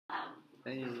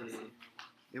Hey,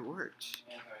 it worked.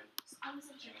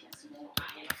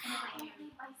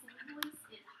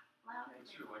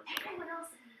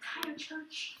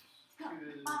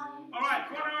 All right,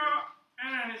 corner.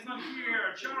 Anna is not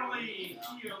here. Charlie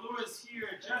here. Lewis here.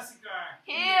 Jessica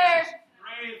Here.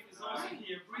 Rafe is also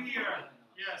here. Breer.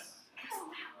 Yes.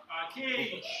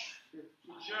 Cage. Good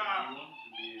job.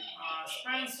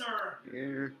 Spencer.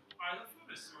 Here. I don't know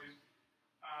this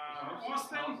one.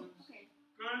 Austin.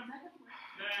 Good.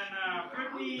 Then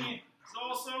Brittany is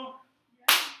also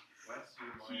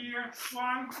here.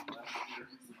 Swan.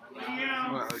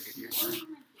 Liam. Well, okay, you're fine.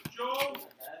 Joe.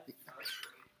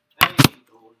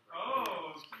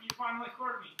 Oh, you finally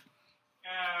heard me.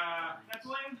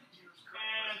 Evelyn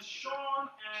and Sean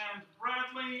and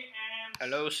Bradley and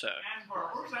Hello, sir. Amber.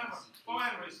 Where's Amber? Oh,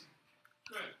 Amber's.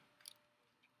 Good.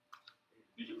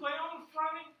 Did you play on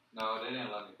Friday? No, they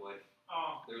didn't let me play.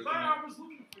 Oh, There was I was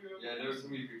looking for you. Yeah, there were too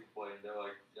many people playing. They're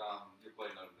like, you're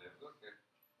playing another day. Okay.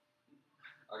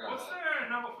 I got What's that.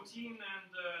 their number 14 and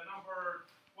number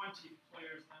 20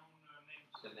 players'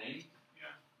 names? The name?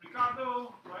 Yeah.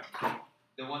 Ricardo, right?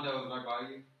 The one that was right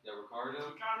by you? Yeah,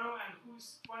 Ricardo. Ricardo, and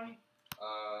who's 20?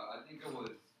 I think it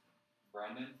was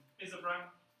Brandon. Is it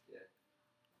Brandon? Yeah.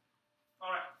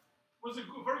 Alright. It was a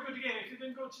very good game. If you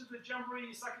didn't go to the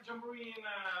Jamboree, second Jamboree in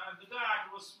the DAC,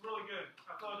 it was really good.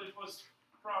 I thought it was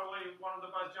probably one of the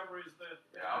best Jamborees that...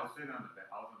 Yeah, I was sitting on the bench.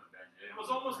 It was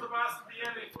almost the best at the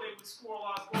end if they would score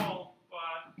last goal,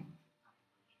 but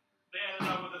they ended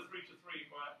up with a 3-3,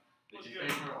 but it was Did you good.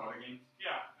 stay for all the games?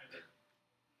 Yeah, I did.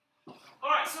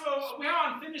 Alright, so we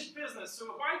have unfinished business,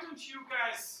 so why don't you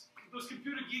guys, those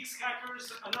computer geeks, hackers,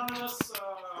 anonymous,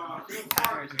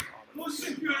 most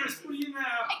computers put in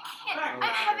I'm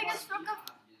having a stroke of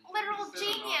literal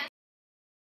genius.